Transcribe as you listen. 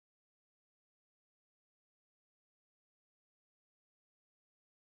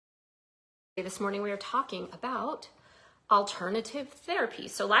This morning we are talking about alternative therapies.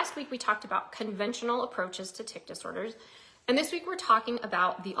 So last week we talked about conventional approaches to tic disorders, and this week we're talking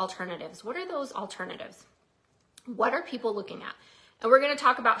about the alternatives. What are those alternatives? What are people looking at? And we're going to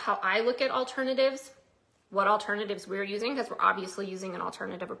talk about how I look at alternatives, what alternatives we're using, because we're obviously using an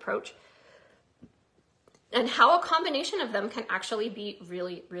alternative approach, and how a combination of them can actually be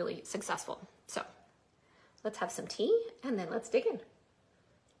really, really successful. So let's have some tea and then let's dig in.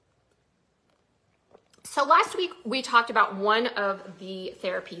 So last week we talked about one of the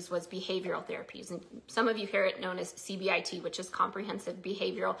therapies was behavioral therapies, and some of you hear it known as CBIT, which is Comprehensive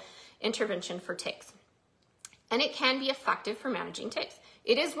Behavioral Intervention for Tics. And it can be effective for managing tics.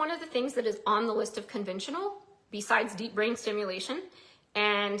 It is one of the things that is on the list of conventional, besides deep brain stimulation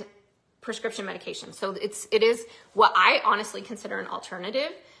and prescription medication. So it is what I honestly consider an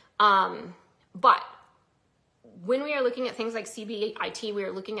alternative. But when we are looking at things like CBIT, we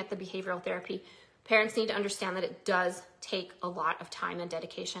are looking at the behavioral therapy. Parents need to understand that it does take a lot of time and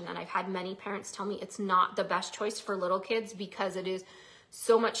dedication. And I've had many parents tell me it's not the best choice for little kids because it is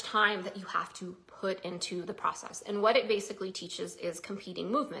so much time that you have to put into the process. And what it basically teaches is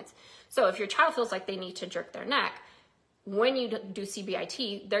competing movements. So if your child feels like they need to jerk their neck, when you do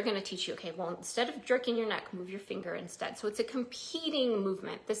CBIT, they're going to teach you, okay, well, instead of jerking your neck, move your finger instead. So it's a competing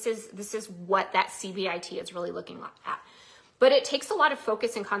movement. This is what that CBIT is really looking at. But it takes a lot of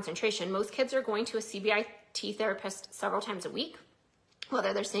focus and concentration. Most kids are going to a CBIT therapist several times a week,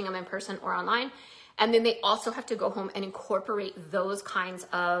 whether they're seeing them in person or online. And then they also have to go home and incorporate those kinds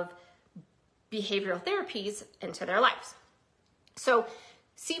of behavioral therapies into their lives. So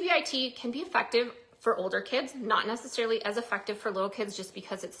CBIT can be effective for older kids, not necessarily as effective for little kids just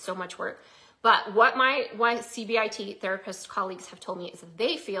because it's so much work. But what my CBIT therapist colleagues have told me is that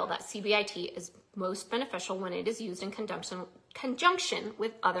they feel that CBIT is most beneficial when it is used in conjunction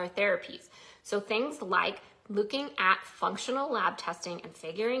with other therapies. So things like looking at functional lab testing and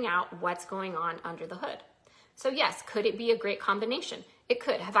figuring out what's going on under the hood. So yes, could it be a great combination? It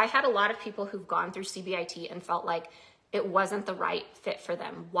could. Have I had a lot of people who've gone through CBIT and felt like it wasn't the right fit for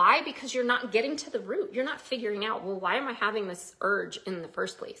them? Why? Because you're not getting to the root. You're not figuring out, well, why am I having this urge in the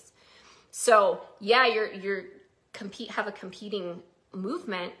first place? So yeah, you're have a competing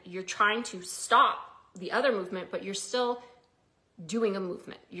movement. You're trying to stop the other movement, but you're still doing a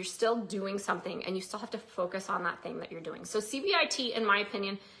movement. You're still doing something, and you still have to focus on that thing that you're doing. So CBIT, in my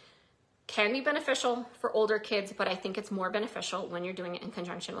opinion, can be beneficial for older kids, but I think it's more beneficial when you're doing it in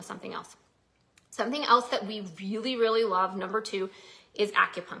conjunction with something else. Something else that we really, really love, number 2, is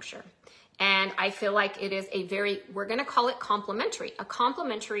acupuncture. And I feel like it is we're going to call it complementary, a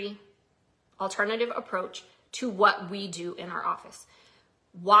complementary alternative approach to what we do in our office.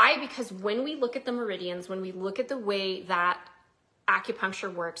 Why? Because when we look at the meridians, when we look at the way that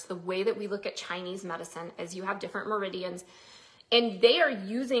acupuncture works, the way that we look at Chinese medicine, as you have different meridians, and they are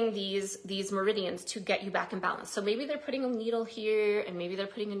using these meridians to get you back in balance. So maybe they're putting a needle here, and maybe they're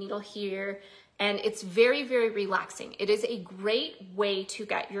putting a needle here, and it's very, very relaxing. It is a great way to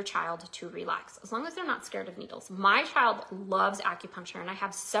get your child to relax, as long as they're not scared of needles. My child loves acupuncture, and I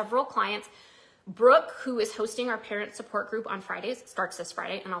have several clients. Brooke, who is hosting our parent support group on Fridays, starts this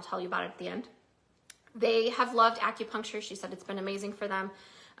Friday, and I'll tell you about it at the end. They have loved acupuncture. She said it's been amazing for them.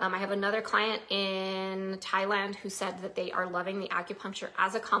 I have another client in Thailand who said that they are loving the acupuncture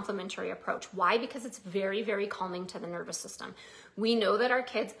as a complementary approach. Why? Because it's very, very calming to the nervous system. We know that our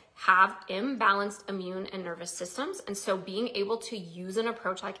kids have imbalanced immune and nervous systems, and so being able to use an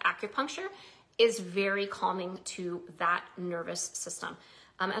approach like acupuncture is very calming to that nervous system.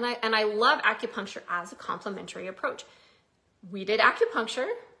 And I love acupuncture as a complementary approach. We did acupuncture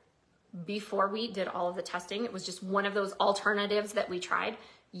before we did all of the testing. It was just one of those alternatives that we tried.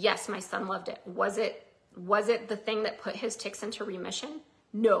 Yes, my son loved it. Was it the thing that put his tics into remission?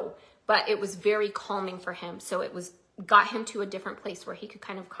 No, but it was very calming for him. So it got him to a different place where he could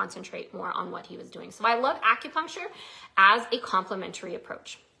kind of concentrate more on what he was doing. So I love acupuncture as a complementary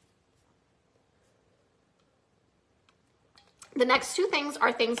approach. The next 2 things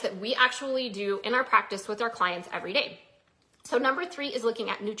are things that we actually do in our practice with our clients every day. So number 3 is looking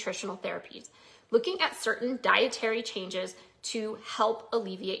at nutritional therapies, looking at certain dietary changes to help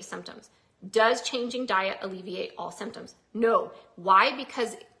alleviate symptoms. Does changing diet alleviate all symptoms? No. Why?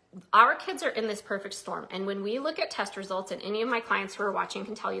 Because our kids are in this perfect storm. And when we look at test results, and any of my clients who are watching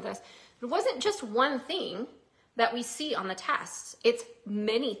can tell you this, it wasn't just one thing that we see on the tests. It's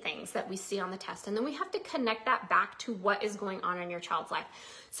many things that we see on the test. And then we have to connect that back to what is going on in your child's life.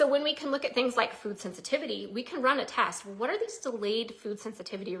 So when we can look at things like food sensitivity, we can run a test. What are these delayed food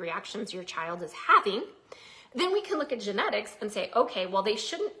sensitivity reactions your child is having? Then we can look at genetics and say, okay, well, they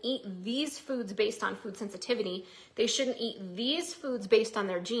shouldn't eat these foods based on food sensitivity. They shouldn't eat these foods based on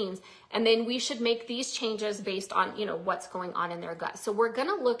their genes. And then we should make these changes based on, what's going on in their gut. So we're going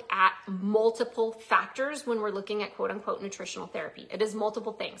to look at multiple factors when we're looking at quote unquote nutritional therapy. It is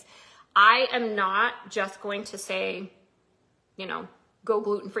multiple things. I am not just going to say, go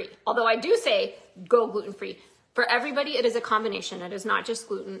gluten-free. Although I do say go gluten-free. For everybody, it is a combination. It is not just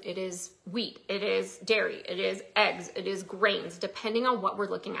gluten. It is wheat. It is dairy. It is eggs. It is grains, depending on what we're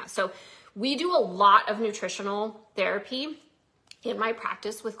looking at. So we do a lot of nutritional therapy in my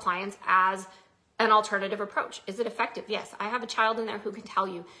practice with clients as an alternative approach. Is it effective? Yes. I have a child in there who can tell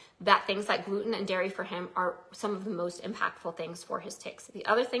you that things like gluten and dairy for him are some of the most impactful things for his tics. The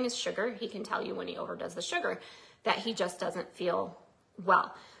other thing is sugar. He can tell you when he overdoes the sugar that he just doesn't feel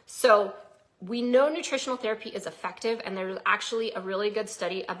well. So we know nutritional therapy is effective, and there's actually a really good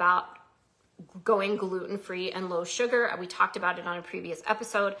study about going gluten-free and low sugar. We talked about it on a previous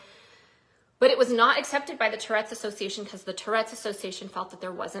episode, but it was not accepted by the Tourette's Association because the Tourette's Association felt that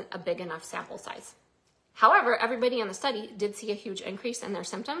there wasn't a big enough sample size. However, everybody in the study did see a huge increase in their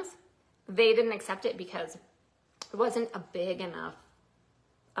symptoms. They didn't accept it because it wasn't a big enough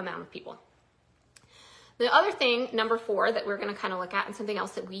amount of people. The other thing, number 4, that we're going to kind of look at, and something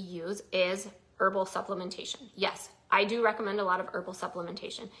else that we use, is herbal supplementation. Yes, I do recommend a lot of herbal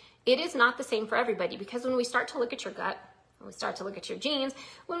supplementation. It is not the same for everybody, because when we start to look at your gut, when we start to look at your genes,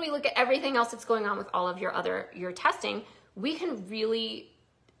 when we look at everything else that's going on with all of your testing, we can really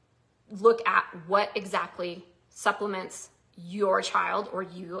look at what exactly supplements your child or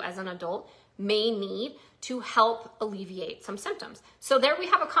you as an adult may need to help alleviate some symptoms. So there we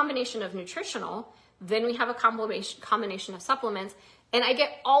have a combination of nutritional, then we have a combination of supplements, and I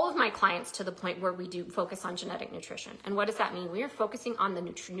get all of my clients to the point where we do focus on genetic nutrition. And what does that mean? We are focusing on the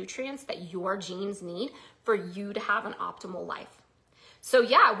nutrients that your genes need for you to have an optimal life. So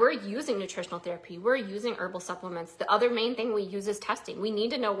yeah, we're using nutritional therapy. We're using herbal supplements. The other main thing we use is testing. We need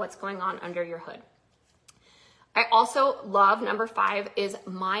to know what's going on under your hood. I also love, number 5, is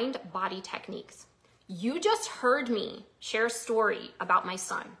mind-body techniques. You just heard me share a story about my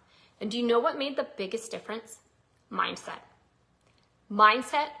son. And do you know what made the biggest difference? Mindset.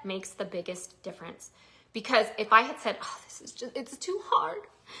 Mindset makes the biggest difference. Because if I had said, it's too hard,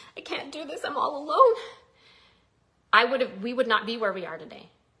 I can't do this, I'm all alone, we would not be where we are today.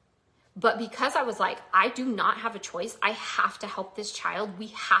 But because I was like, I do not have a choice, I have to help this child, we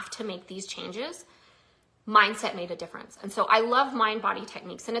have to make these changes, mindset made a difference. And so I love mind-body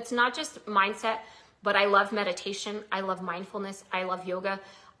techniques. And it's not just mindset, but I love meditation, I love mindfulness, I love yoga.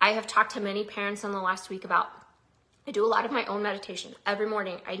 I have talked to many parents in the last week about, I do a lot of my own meditation. Every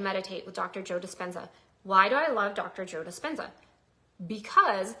morning I meditate with Dr. Joe Dispenza. Why do I love Dr. Joe Dispenza?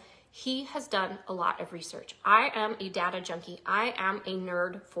 Because he has done a lot of research. I am a data junkie. I am a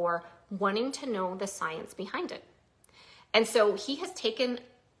nerd for wanting to know the science behind it. And so he has taken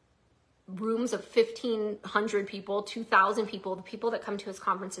rooms of 1,500 people, 2,000 people, the people that come to his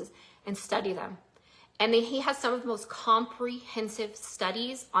conferences, and study them. And then he has some of the most comprehensive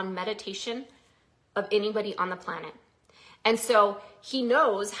studies on meditation of anybody on the planet. And so he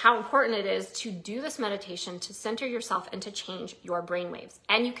knows how important it is to do this meditation, to center yourself and to change your brainwaves.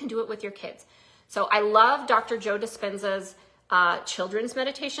 And you can do it with your kids. So I love Dr. Joe Dispenza's children's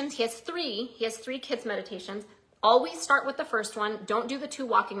meditations. He has three kids meditations. Always start with the first one. Don't do the 2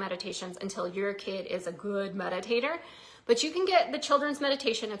 walking meditations until your kid is a good meditator. But you can get the children's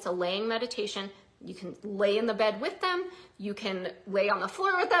meditation. It's a laying meditation. You can lay in the bed with them. You can lay on the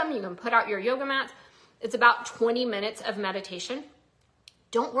floor with them. You can put out your yoga mats. It's about 20 minutes of meditation.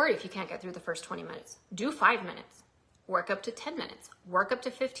 Don't worry if you can't get through the first 20 minutes. Do 5 minutes. Work up to 10 minutes. Work up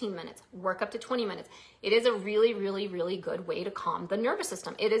to 15 minutes. Work up to 20 minutes. It is a really, really, really good way to calm the nervous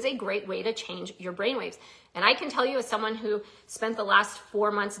system. It is a great way to change your brainwaves. And I can tell you, as someone who spent the last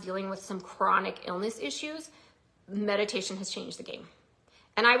 4 months dealing with some chronic illness issues, meditation has changed the game.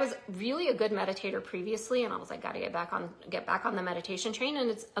 And I was really a good meditator previously, and I was like, gotta get back on the meditation train, and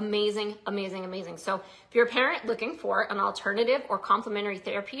it's amazing, amazing, amazing. So if you're a parent looking for an alternative or complementary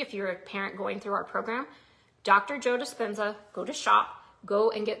therapy, if you're a parent going through our program, Dr. Joe Dispenza, go to shop,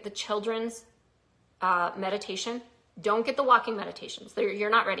 go and get the children's meditation. Don't get the walking meditations. You're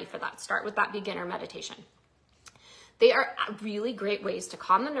not ready for that. Start with that beginner meditation. They are really great ways to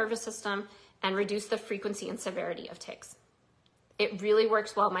calm the nervous system and reduce the frequency and severity of tics. It really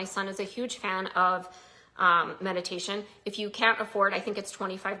works well. My son is a huge fan of meditation. If you can't afford, I think it's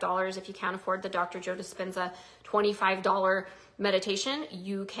 $25. If you can't afford the Dr. Joe Dispenza $25 meditation,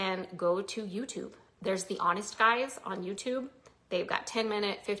 you can go to YouTube. There's the Honest Guys on YouTube. They've got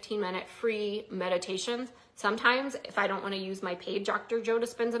 10-minute, 15-minute free meditations. Sometimes if I don't want to use my paid Dr. Joe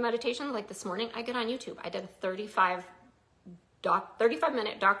Dispenza meditation, like this morning, I get on YouTube. I did a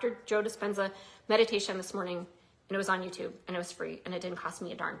 35-minute Dr. Joe Dispenza meditation this morning, and it was on YouTube, and it was free, and it didn't cost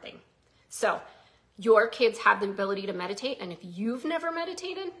me a darn thing. So your kids have the ability to meditate, and if you've never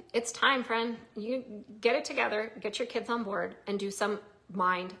meditated, it's time, friend. You get it together, get your kids on board, and do some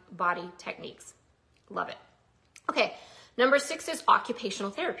mind-body techniques. Love it. Okay, number 6 is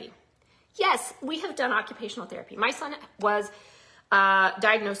occupational therapy. Yes, we have done occupational therapy. My son was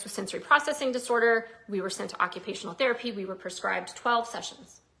diagnosed with sensory processing disorder. We were sent to occupational therapy. We were prescribed 12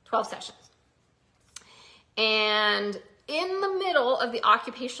 sessions. And in the middle of the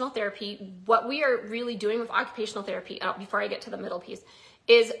occupational therapy, what we are really doing with occupational therapy, before I get to the middle piece,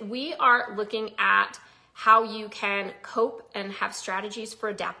 is we are looking at how you can cope and have strategies for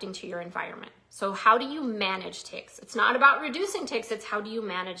adapting to your environment. So how do you manage tics? It's not about reducing tics, it's how do you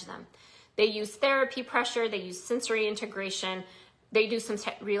manage them. They use therapy pressure, they use sensory integration, they do some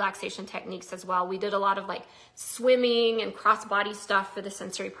relaxation techniques as well. We did a lot of like swimming and cross-body stuff for the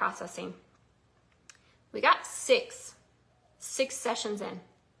sensory processing. We got six sessions in.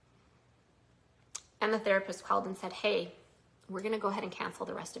 And the therapist called and said, hey, we're gonna go ahead and cancel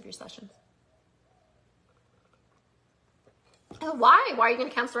the rest of your sessions. Oh, why? Why are you gonna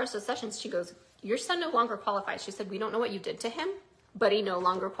cancel the rest of the sessions? She goes, your son no longer qualifies. She said, we don't know what you did to him, but he no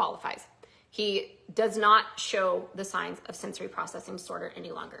longer qualifies. He does not show the signs of sensory processing disorder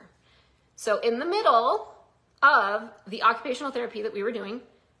any longer. So in the middle of the occupational therapy that we were doing,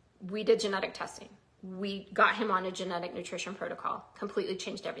 we did genetic testing. We got him on a genetic nutrition protocol, completely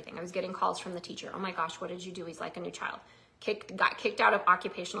changed everything. I was getting calls from the teacher. Oh my gosh, what did you do? He's like a new child. Got kicked out of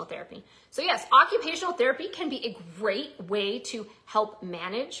occupational therapy. So yes, occupational therapy can be a great way to help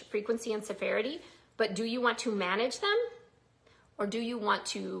manage frequency and severity, but do you want to manage them or do you want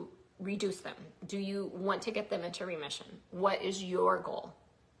to reduce them? Do you want to get them into remission? What is your goal?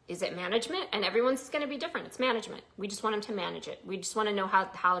 Is it management? And everyone's going to be different. It's management. We just want them to manage it. We just want to know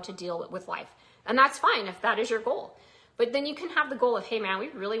how to deal with life. And that's fine if that is your goal. But then you can have the goal of, hey man, we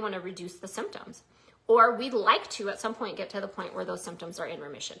really want to reduce the symptoms. Or we'd like to at some point get to the point where those symptoms are in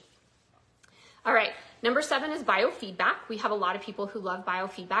remission. All right, number 7 is biofeedback. We have a lot of people who love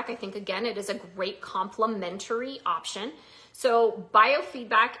biofeedback. I think, again, it is a great complementary option. So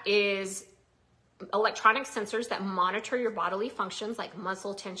biofeedback is electronic sensors that monitor your bodily functions like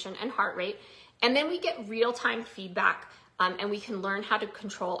muscle tension and heart rate. And then we get real-time feedback and we can learn how to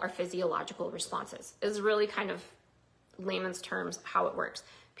control our physiological responses. Is really kind of layman's terms how it works.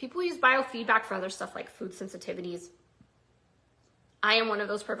 People use biofeedback for other stuff like food sensitivities. I am one of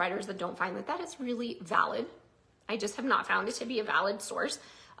those providers that don't find that is really valid. I just have not found it to be a valid source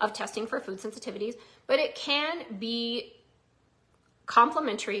of testing for food sensitivities, but it can be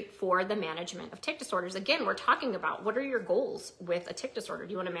complementary for the management of tic disorders. Again, we're talking about what are your goals with a tic disorder?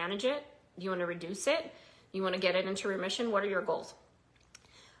 Do you want to manage it? Do you want to reduce it? Do you want to get it into remission? What are your goals?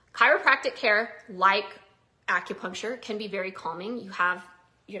 Chiropractic care, like acupuncture, can be very calming. You have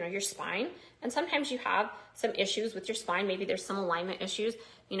your spine, and sometimes you have some issues with your spine. Maybe there's some alignment issues.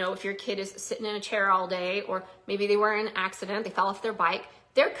 If your kid is sitting in a chair all day, or maybe they were in an accident, they fell off their bike,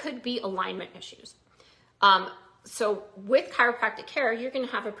 there could be alignment issues. So with chiropractic care, you're going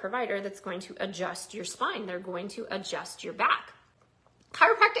to have a provider that's going to adjust your spine. They're going to adjust your back.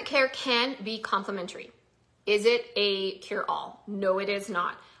 Chiropractic care can be complementary. Is it a cure-all? No, it is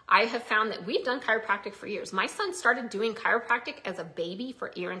not. I have found that we've done chiropractic for years. My son started doing chiropractic as a baby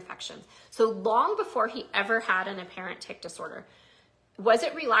for ear infections. So long before he ever had an apparent tic disorder. Was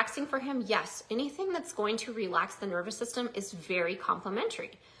it relaxing for him? Yes. Anything that's going to relax the nervous system is very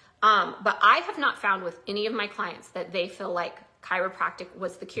complementary. But I have not found with any of my clients that they feel like chiropractic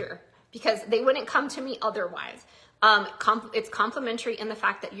was the cure, because they wouldn't come to me otherwise. It's complementary in the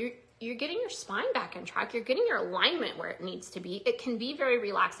fact that you're getting your spine back in track. You're getting your alignment where it needs to be. It can be very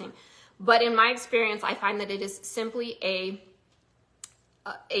relaxing. But in my experience, I find that it is simply a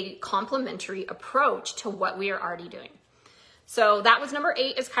complementary approach to what we are already doing. So that was number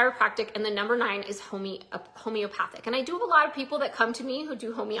 8 is chiropractic. And then number 9 is homeopathic. And I do have a lot of people that come to me who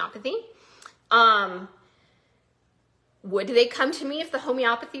do homeopathy. Would they come to me if the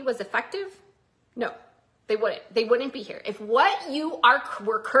homeopathy was effective? No. They wouldn't. They wouldn't be here. If what you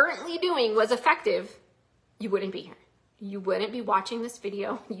were currently doing was effective, you wouldn't be here. You wouldn't be watching this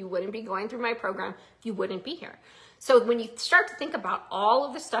video. You wouldn't be going through my program. You wouldn't be here. So when you start to think about all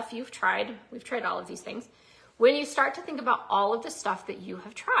of the stuff you've tried, we've tried all of these things. When you start to think about all of the stuff that you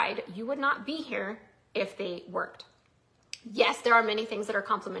have tried, you would not be here if they worked. Yes, there are many things that are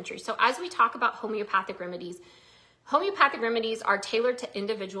complementary. So as we talk about homeopathic remedies, Homeopathic remedies are tailored to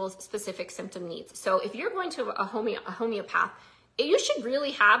individuals' specific symptom needs. So if you're going to a homeopath, you should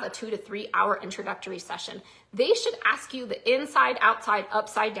really have a 2 to 3 hour introductory session. They should ask you the inside, outside,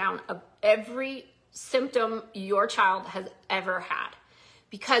 upside down of every symptom your child has ever had.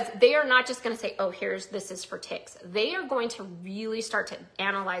 Because they are not just going to say, oh, this is for tics. They are going to really start to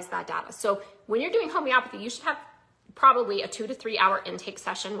analyze that data. So when you're doing homeopathy, you should have probably a 2 to 3 hour intake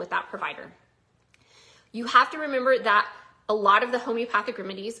session with that provider. You have to remember that a lot of the homeopathic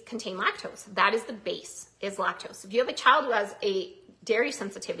remedies contain lactose. That is the base, is lactose. If you have a child who has a dairy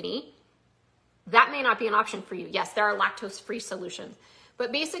sensitivity, that may not be an option for you. Yes, there are lactose-free solutions.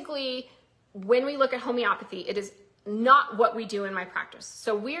 But basically, when we look at homeopathy, it is not what we do in my practice.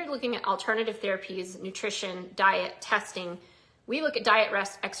 So we're looking at alternative therapies, nutrition, diet, testing. We look at diet,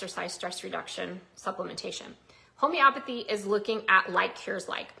 rest, exercise, stress reduction, supplementation. Homeopathy is looking at like cures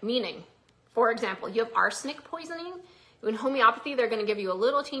like, meaning, for example, you have arsenic poisoning. In homeopathy, they're going to give you a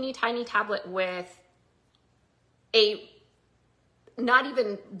little teeny tiny tablet with a not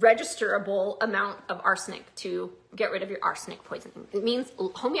even registerable amount of arsenic to get rid of your arsenic poisoning. It means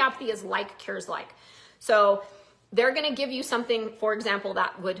homeopathy is like cures like. So they're going to give you something, for example,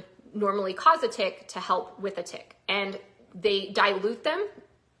 that would normally cause a tic to help with a tic. And they dilute them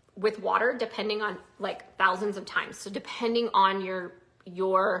with water depending on like thousands of times. So depending on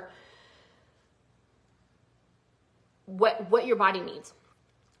what your body needs.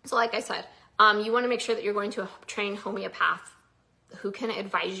 So like I said, you want to make sure that you're going to a trained homeopath who can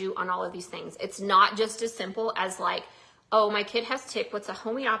advise you on all of these things. It's not just as simple as like, oh, my kid has tic. What's a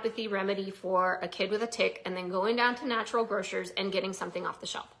homeopathy remedy for a kid with a tic? And then going down to natural grocers and getting something off the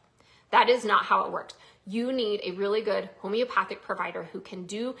shelf. That is not how it works. You need a really good homeopathic provider who can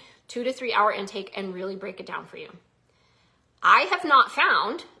do 2 to 3 hour intake and really break it down for you. I have not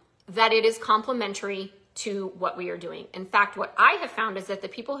found that it is complementary to what we are doing. In fact, what I have found is that the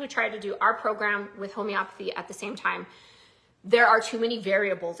people who try to do our program with homeopathy at the same time, there are too many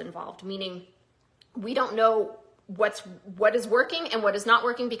variables involved, meaning we don't know what is working and what is not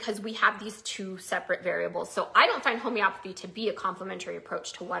working because we have these two separate variables. So I don't find homeopathy to be a complementary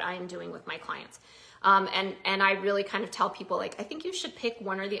approach to what I am doing with my clients. And I really kind of tell people, like, I think you should pick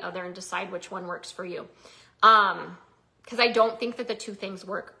one or the other and decide which one works for you. Because I don't think that the two things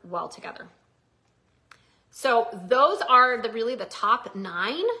work well together. So those are really the top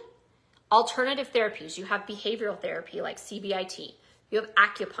 9 alternative therapies. You have behavioral therapy like CBIT. You have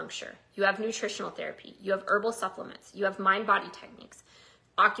acupuncture. You have nutritional therapy. You have herbal supplements. You have mind-body techniques,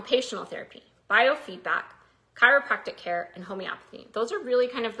 occupational therapy, biofeedback, chiropractic care, and homeopathy. Those are really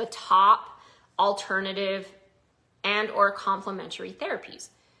kind of the top alternative and or complementary therapies.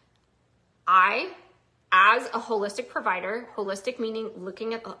 I, as a holistic provider, holistic meaning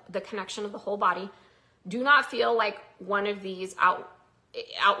looking at the connection of the whole body, do not feel like one of these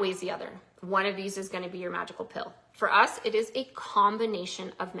outweighs the other. One of these is going to be your magical pill. For us, it is a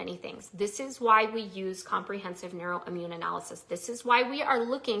combination of many things. This is why we use comprehensive neuroimmune analysis. This is why we are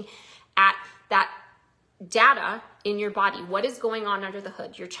looking at that data in your body. What is going on under the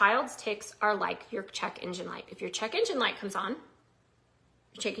hood? Your child's tics are like your check engine light. If your check engine light comes on,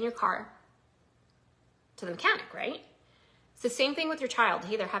 you're taking your car to the mechanic, right? It's the same thing with your child.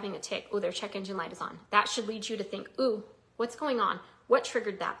 Hey, they're having a tic. Oh, their check engine light is on. That should lead you to think, ooh, what's going on? What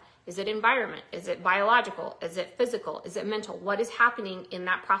triggered that? Is it environment? Is it biological? Is it physical? Is it mental? What is happening in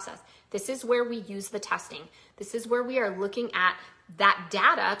that process? This is where we use the testing. This is where we are looking at that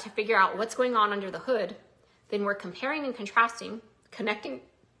data to figure out what's going on under the hood. Then we're comparing and contrasting, connecting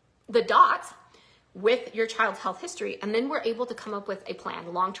the dots with your child's health history, and then we're able to come up with a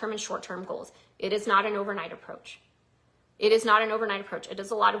plan, long-term and short-term goals. It is not an overnight approach. It is not an overnight approach. It is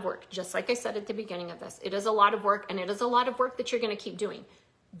a lot of work. Just like I said at the beginning of this, it is a lot of work, and it is a lot of work that you're going to keep doing.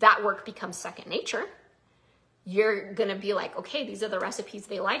 That work becomes second nature. You're going to be like, okay, these are the recipes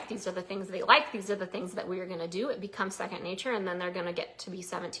they like. These are the things they like. These are the things that we are going to do. It becomes second nature, and then they're going to get to be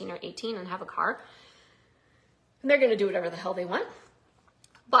 17 or 18 and have a car. And they're going to do whatever the hell they want.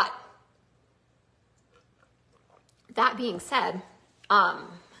 But that being said,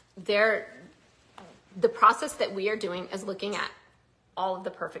 the process that we are doing is looking at all of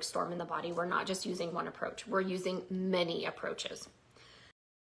the perfect storm in the body. We're not just using one approach. We're using many approaches.